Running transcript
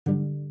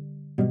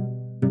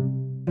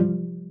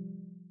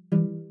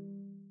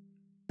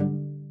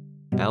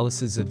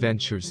Alice's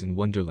Adventures in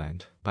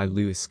Wonderland by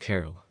Lewis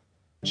Carroll.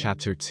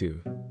 Chapter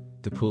 2.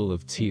 The Pool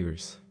of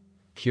Tears.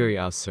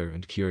 Curiouser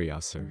and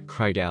curiouser,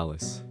 cried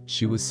Alice.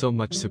 She was so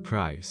much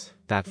surprised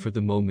that for the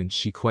moment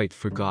she quite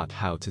forgot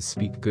how to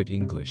speak good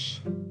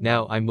English.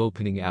 Now I'm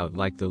opening out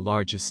like the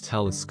largest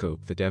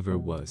telescope that ever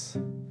was.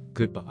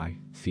 Goodbye,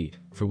 feet.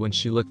 For when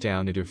she looked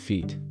down at her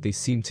feet, they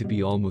seemed to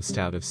be almost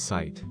out of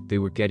sight. They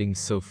were getting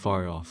so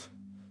far off.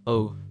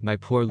 Oh, my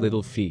poor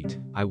little feet.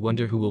 I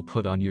wonder who will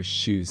put on your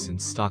shoes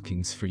and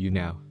stockings for you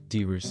now,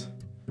 dears.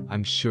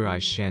 I'm sure I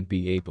shan't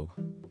be able.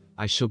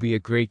 I shall be a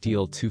great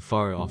deal too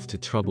far off to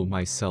trouble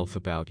myself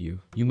about you.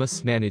 You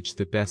must manage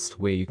the best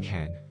way you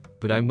can.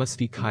 But I must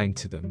be kind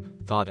to them,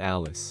 thought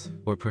Alice,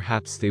 or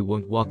perhaps they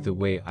won't walk the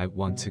way I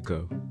want to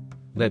go.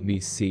 Let me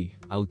see,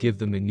 I'll give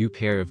them a new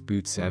pair of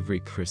boots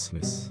every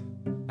Christmas.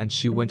 And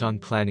she went on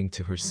planning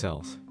to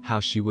herself how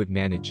she would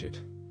manage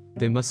it.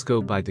 They must go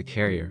by the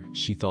carrier,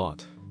 she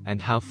thought. And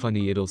how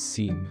funny it'll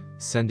seem,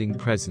 sending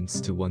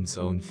presents to one's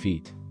own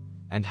feet.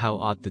 And how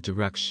odd the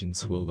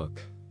directions will look.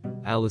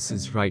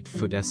 Alice's right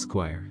foot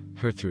Esquire,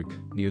 Herthrug,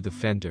 near the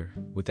fender,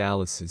 with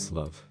Alice's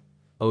love.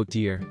 Oh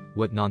dear,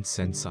 what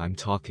nonsense I'm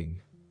talking.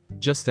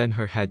 Just then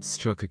her head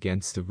struck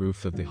against the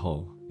roof of the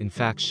hall. In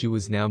fact, she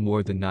was now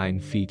more than 9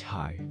 feet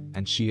high,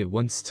 and she at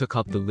once took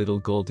up the little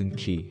golden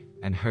key,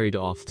 and hurried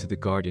off to the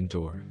garden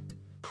door.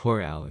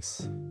 Poor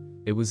Alice.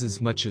 It was as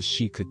much as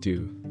she could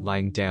do,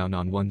 lying down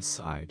on one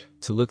side,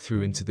 to look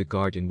through into the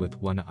garden with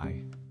one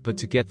eye. But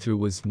to get through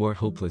was more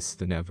hopeless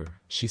than ever.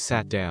 She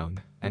sat down,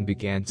 and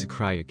began to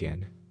cry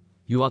again.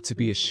 You ought to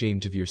be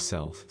ashamed of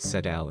yourself,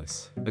 said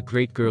Alice. A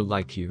great girl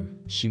like you,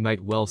 she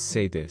might well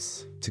say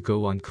this, to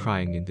go on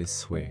crying in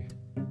this way.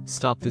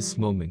 Stop this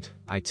moment,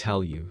 I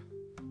tell you.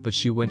 But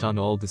she went on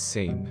all the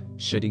same,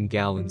 shedding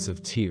gallons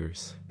of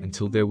tears,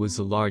 until there was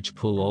a large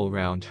pool all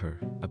round her,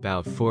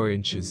 about 4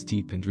 inches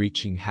deep and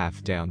reaching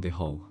half down the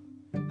hall.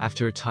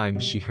 After a time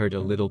she heard a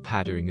little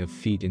pattering of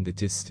feet in the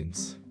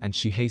distance, and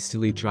she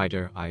hastily dried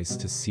her eyes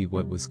to see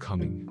what was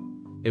coming.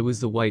 It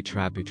was the White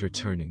Rabbit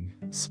returning,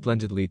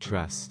 splendidly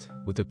dressed,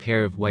 with a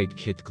pair of white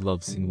kid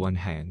gloves in one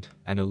hand,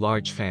 and a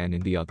large fan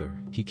in the other.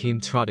 He came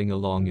trotting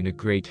along in a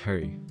great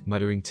hurry,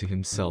 muttering to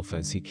himself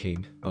as he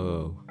came,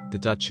 "Oh, the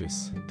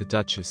Duchess, the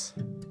Duchess.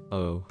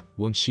 Oh,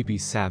 won't she be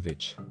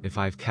savage, if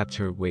I've kept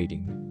her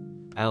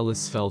waiting."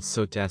 Alice felt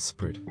so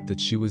desperate, that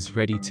she was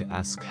ready to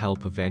ask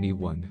help of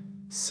anyone.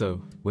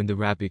 So, when the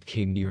rabbit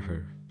came near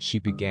her, she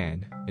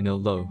began, in a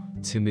low,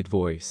 timid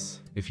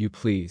voice, "If you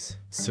please,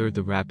 sir."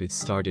 The rabbit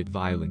started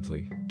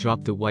violently,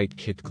 dropped the white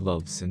kid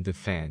gloves and the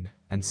fan,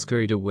 and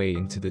scurried away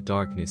into the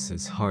darkness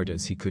as hard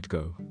as he could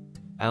go.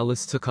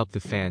 Alice took up the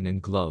fan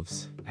and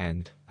gloves,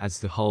 and, as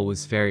the hall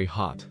was very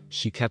hot,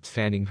 she kept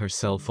fanning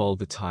herself all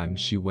the time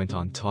she went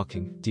on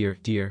talking. Dear,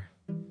 dear,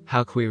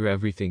 how queer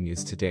everything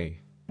is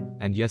today.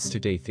 And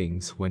yesterday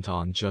things went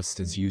on just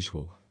as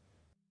usual.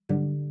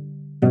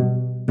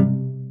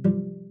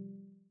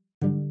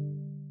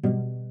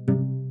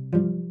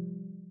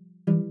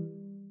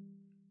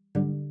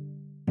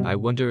 I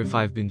wonder if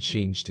I've been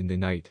changed in the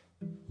night.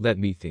 Let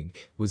me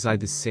think. Was I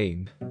the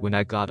same when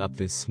I got up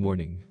this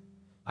morning?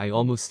 I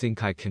almost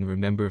think I can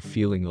remember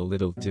feeling a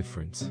little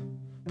different.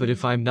 But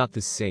if I'm not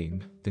the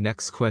same, the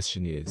next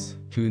question is,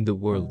 who in the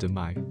world am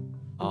I?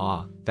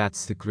 Ah,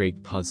 that's the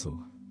great puzzle.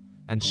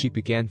 And she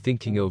began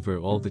thinking over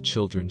all the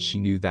children she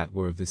knew that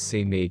were of the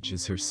same age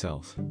as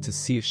herself, to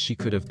see if she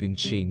could have been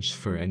changed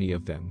for any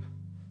of them.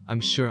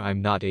 I'm sure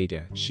I'm not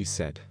Ada, she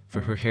said,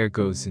 for her hair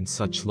goes in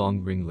such long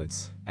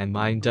ringlets, and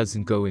mine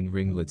doesn't go in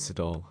ringlets at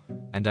all.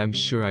 And I'm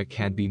sure I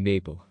can't be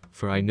Mabel,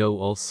 for I know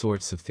all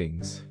sorts of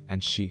things,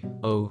 and she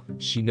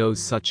knows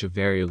such a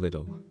very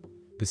little.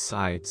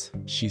 Besides,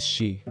 she's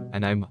she,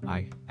 and I'm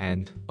I,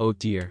 and, oh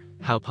dear,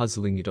 how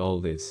puzzling it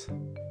all is.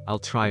 I'll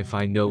try if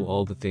I know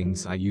all the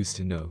things I used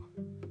to know.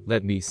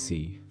 Let me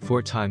see,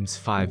 4 times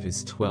 5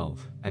 is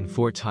 12, and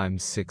 4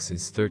 times 6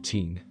 is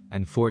 13,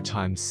 and 4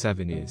 times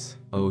 7 is,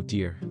 oh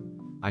dear.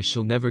 I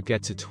shall never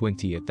get to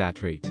 20 at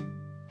that rate.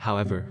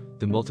 However,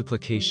 the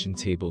multiplication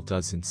table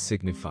doesn't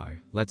signify.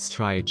 Let's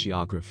try a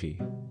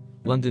geography.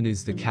 London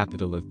is the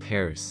capital of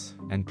Paris,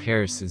 and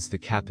Paris is the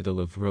capital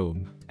of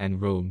Rome,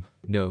 and Rome,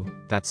 no,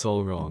 that's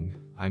all wrong,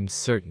 I'm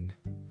certain.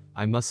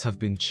 I must have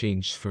been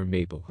changed for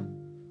Mabel.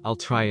 I'll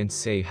try and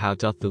say how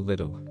doth the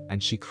little,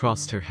 and she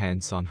crossed her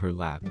hands on her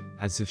lap,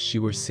 as if she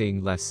were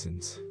saying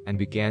lessons, and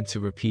began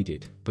to repeat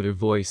it, but her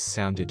voice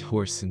sounded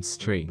hoarse and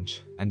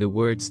strange, and the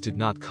words did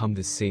not come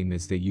the same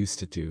as they used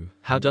to do.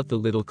 How doth the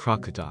little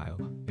crocodile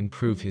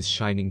improve his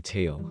shining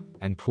tail,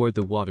 and pour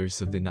the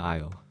waters of the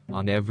Nile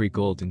on every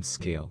golden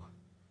scale?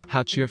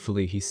 How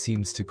cheerfully he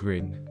seems to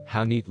grin,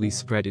 how neatly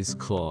spread his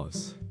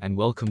claws, and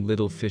welcome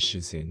little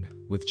fishes in,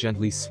 with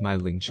gently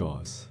smiling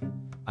jaws.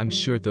 I'm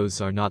sure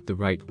those are not the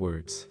right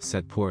words,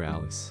 said poor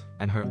Alice,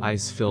 and her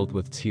eyes filled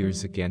with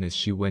tears again as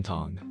she went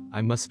on.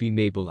 I must be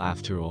Mabel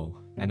after all,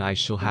 and I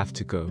shall have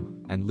to go,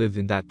 and live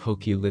in that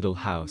poky little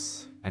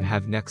house, and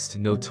have next to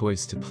no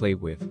toys to play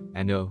with,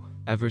 and oh,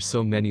 ever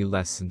so many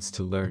lessons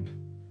to learn.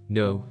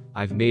 No,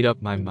 I've made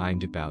up my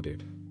mind about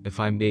it. If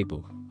I'm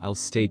Mabel, I'll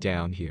stay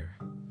down here.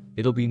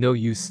 It'll be no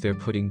use their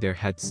putting their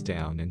heads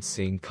down and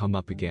saying come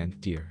up again,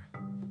 dear.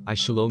 I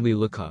shall only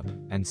look up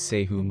and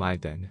say who am I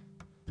then?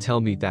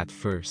 Tell me that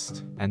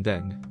first, and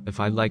then, if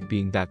I like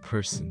being that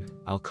person,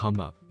 I'll come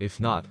up. If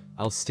not,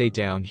 I'll stay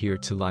down here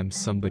till I'm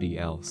somebody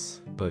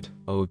else. But,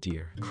 oh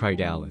dear,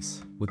 cried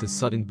Alice, with a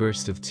sudden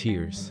burst of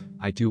tears,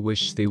 I do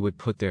wish they would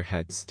put their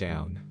heads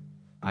down.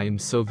 I am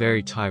so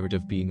very tired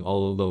of being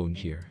all alone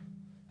here.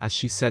 As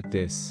she said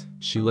this,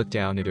 she looked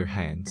down at her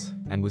hands,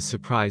 and was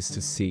surprised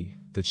to see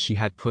that she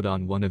had put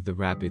on one of the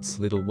rabbit's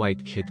little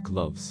white kid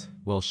gloves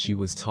while she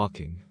was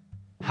talking.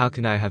 How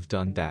can I have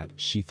done that,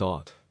 she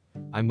thought.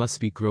 I must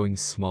be growing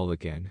small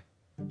again.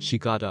 She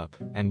got up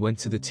and went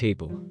to the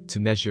table to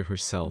measure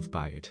herself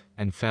by it,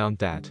 and found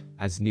that,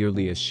 as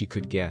nearly as she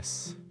could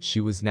guess,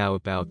 she was now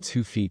about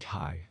 2 feet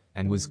high,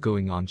 and was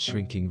going on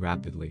shrinking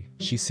rapidly.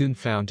 She soon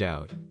found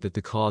out that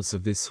the cause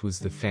of this was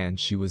the fan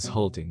she was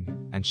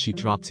holding, and she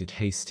dropped it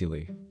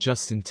hastily,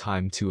 just in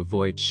time to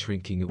avoid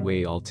shrinking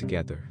away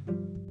altogether.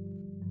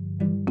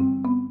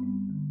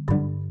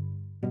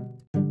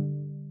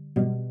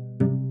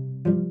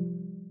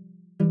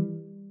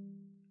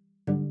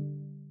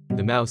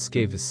 The mouse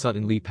gave a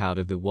sudden leap out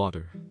of the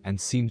water, and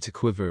seemed to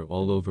quiver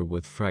all over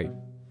with fright.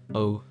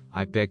 "Oh,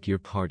 I beg your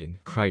pardon,"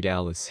 cried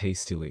Alice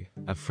hastily,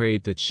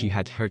 afraid that she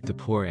had hurt the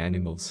poor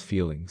animal's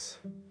feelings.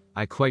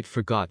 "I quite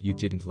forgot you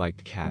didn't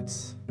like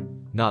cats."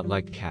 "Not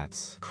like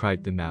cats,"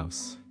 cried the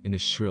mouse, in a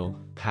shrill,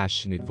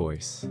 passionate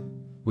voice.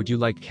 "Would you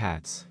like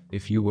cats,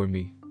 if you were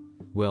me?"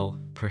 "Well,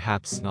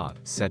 perhaps not,"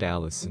 said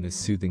Alice in a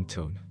soothing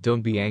tone.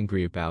 "Don't be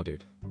angry about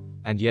it.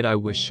 And yet I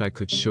wish I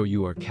could show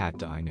you our cat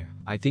Dinah.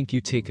 I think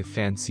you take a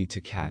fancy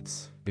to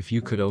cats, if you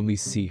could only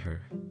see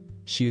her.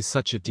 She is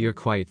such a dear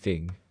quiet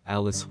thing,"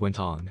 Alice went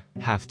on,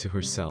 half to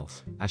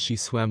herself, as she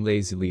swam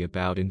lazily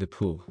about in the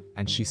pool,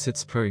 "and she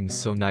sits purring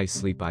so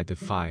nicely by the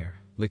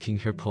fire, licking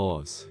her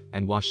paws,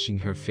 and washing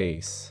her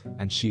face,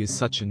 and she is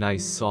such a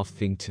nice soft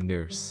thing to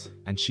nurse,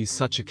 and she's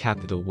such a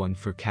capital one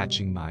for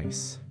catching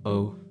mice."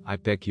 "Oh, I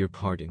beg your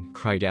pardon,"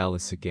 cried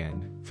Alice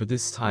again, for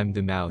this time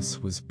the mouse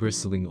was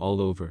bristling all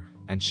over,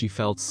 and she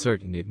felt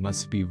certain it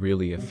must be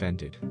really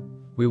offended.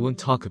 "We won't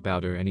talk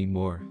about her any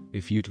more,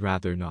 if you'd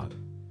rather not."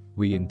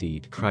 "We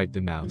indeed," cried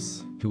the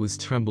mouse, who was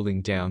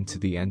trembling down to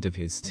the end of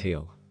his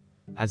tail.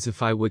 "As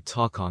if I would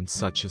talk on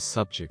such a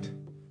subject.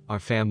 Our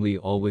family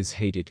always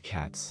hated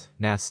cats,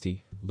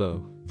 nasty,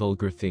 low,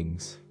 vulgar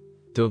things.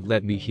 Don't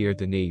let me hear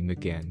the name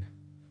again."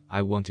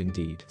 "I won't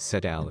indeed,"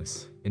 said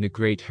Alice, in a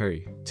great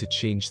hurry to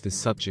change the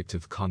subject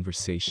of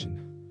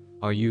conversation.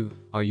 Are you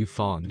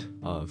fond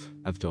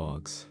of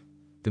dogs?"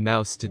 The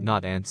mouse did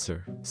not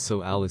answer,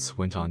 so Alice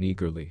went on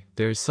eagerly.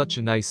 "There's such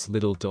a nice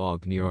little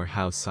dog near our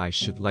house I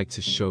should like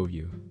to show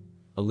you.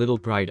 A little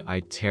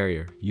bright-eyed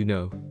terrier, you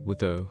know,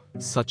 with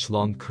such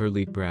long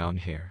curly brown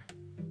hair.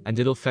 And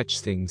it'll fetch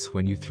things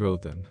when you throw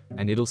them,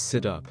 and it'll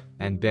sit up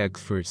and beg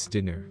for its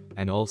dinner,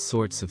 and all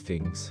sorts of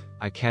things.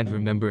 I can't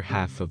remember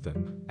half of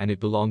them, and it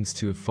belongs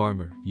to a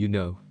farmer, you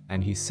know,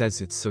 and he says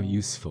it's so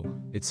useful.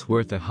 It's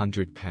worth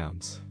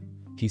 £100.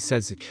 He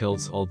says it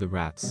kills all the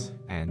rats,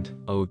 and,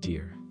 oh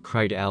dear,"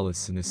 cried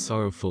Alice in a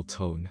sorrowful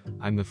tone,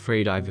 "I'm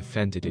afraid I've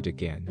offended it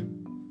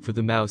again." For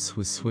the mouse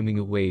was swimming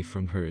away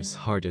from her as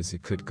hard as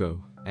it could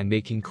go, and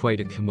making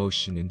quite a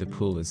commotion in the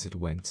pool as it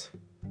went.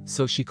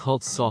 So she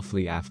called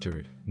softly after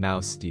it,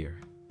 "Mouse dear,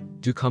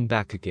 do come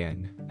back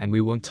again, and we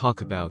won't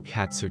talk about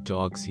cats or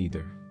dogs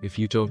either, if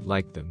you don't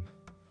like them."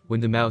 When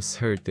the mouse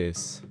heard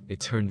this, it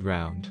turned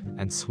round,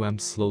 and swam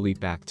slowly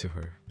back to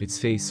her. Its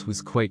face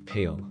was quite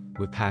pale,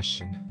 with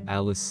passion,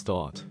 Alice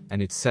thought,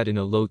 and it said in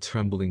a low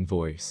trembling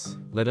voice,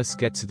 "Let us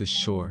get to the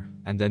shore,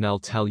 and then I'll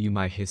tell you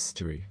my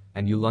history,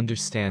 and you'll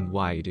understand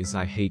why it is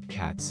I hate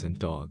cats and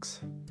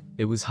dogs."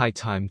 It was high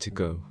time to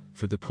go,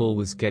 for the pool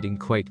was getting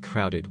quite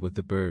crowded with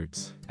the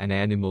birds and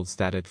animals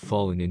that had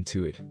fallen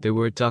into it. There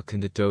were a duck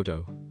and a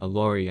dodo, a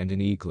lory and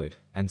an eaglet,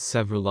 and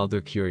several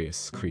other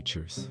curious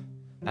creatures.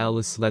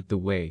 Alice led the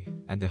way,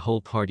 and the whole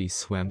party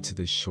swam to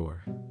the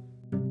shore.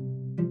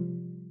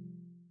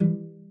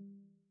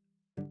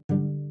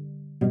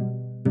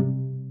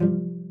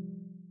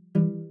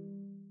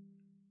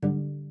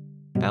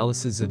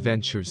 Alice's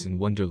Adventures in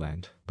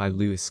Wonderland by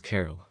Lewis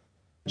Carroll.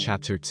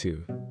 Chapter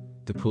 2.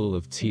 The Pool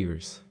of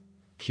Tears.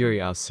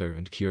 "Curiouser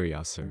and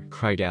curiouser,"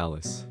 cried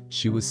Alice.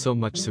 She was so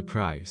much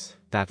surprised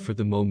that for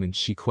the moment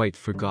she quite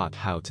forgot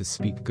how to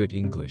speak good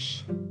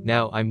English.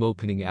 "Now I'm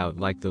opening out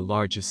like the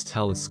largest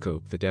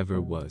telescope that ever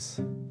was.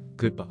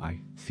 Goodbye,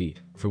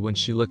 feet." For when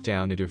she looked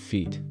down at her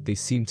feet, they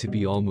seemed to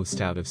be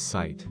almost out of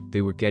sight.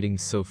 They were getting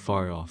so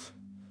far off.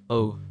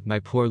 "Oh, my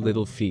poor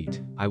little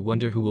feet, I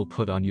wonder who will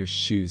put on your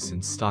shoes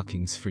and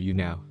stockings for you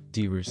now,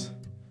 dears.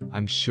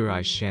 I'm sure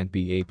I shan't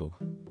be able.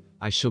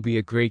 I shall be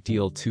a great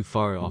deal too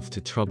far off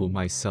to trouble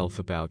myself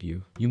about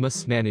you. You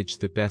must manage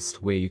the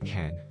best way you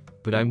can.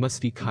 But I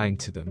must be kind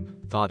to them,"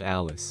 thought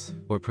Alice,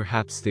 "or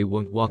perhaps they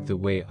won't walk the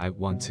way I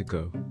want to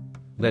go.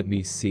 Let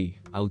me see,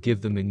 I'll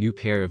give them a new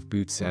pair of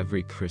boots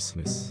every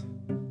Christmas."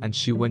 And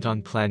she went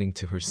on planning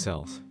to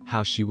herself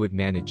how she would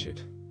manage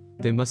it.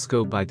 They must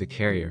go by the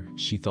carrier,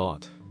 she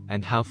thought.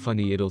 And how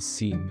funny it'll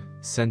seem,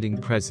 sending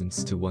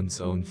presents to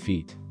one's own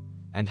feet.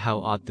 And how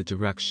odd the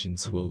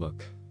directions will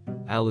look.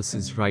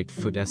 Alice's right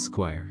foot,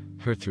 Esquire,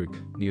 Herthrug,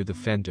 near the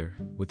fender,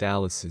 with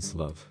Alice's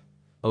love.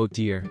 Oh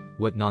dear,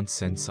 what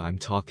nonsense I'm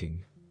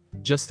talking.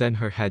 Just then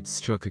her head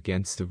struck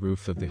against the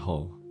roof of the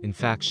hall. In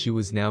fact, she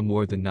was now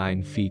more than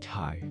 9 feet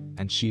high,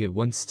 and she at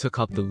once took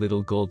up the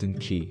little golden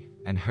key,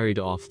 and hurried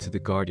off to the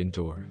garden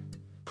door.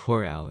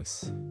 Poor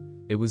Alice.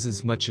 It was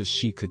as much as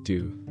she could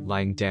do,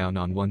 lying down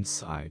on one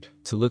side,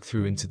 to look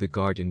through into the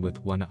garden with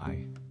one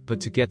eye.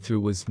 But to get through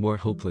was more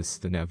hopeless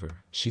than ever.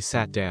 She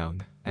sat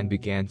down, and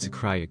began to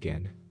cry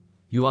again.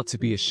 You ought to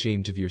be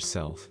ashamed of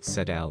yourself,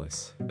 said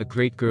Alice. A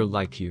great girl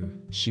like you,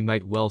 she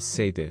might well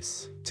say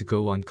this, to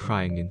go on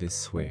crying in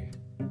this way.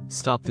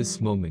 Stop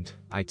this moment,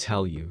 I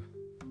tell you.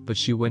 But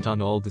she went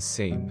on all the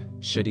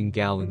same, shedding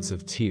gallons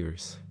of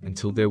tears,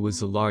 until there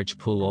was a large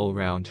pool all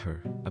round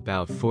her,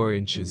 about 4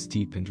 inches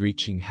deep and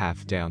reaching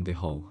half down the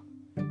hall.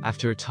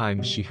 After a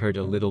time she heard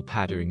a little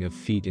pattering of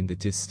feet in the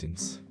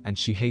distance, and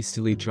she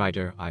hastily dried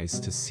her eyes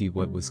to see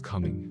what was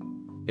coming.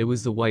 It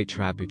was the White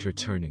Rabbit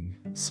returning,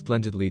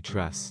 splendidly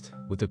dressed,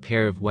 with a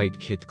pair of white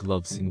kid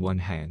gloves in one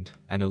hand,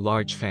 and a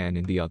large fan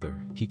in the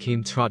other. He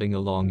came trotting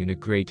along in a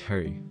great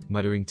hurry,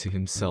 muttering to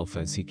himself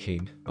as he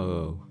came,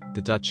 "Oh,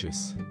 the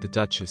Duchess, the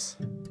Duchess.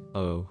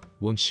 Oh,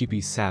 won't she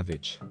be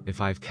savage, if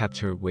I've kept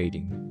her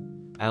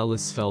waiting."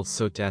 Alice felt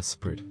so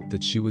desperate,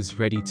 that she was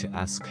ready to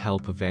ask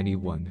help of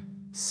anyone.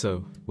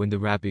 So, when the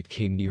rabbit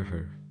came near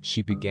her,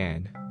 she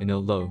began, in a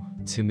low,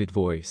 timid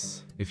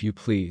voice, "If you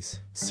please,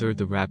 sir."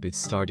 The rabbit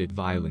started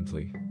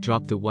violently,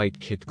 dropped the white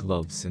kid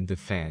gloves and the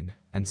fan,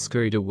 and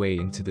scurried away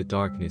into the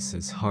darkness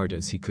as hard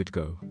as he could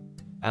go.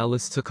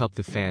 Alice took up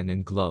the fan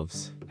and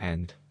gloves,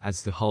 and,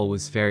 as the hall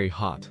was very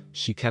hot,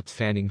 she kept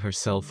fanning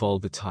herself all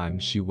the time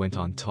she went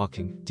on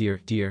talking.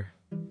 "Dear, dear,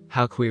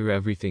 how queer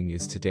everything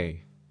is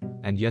today.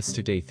 And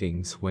yesterday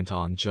things went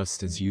on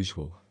just as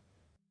usual.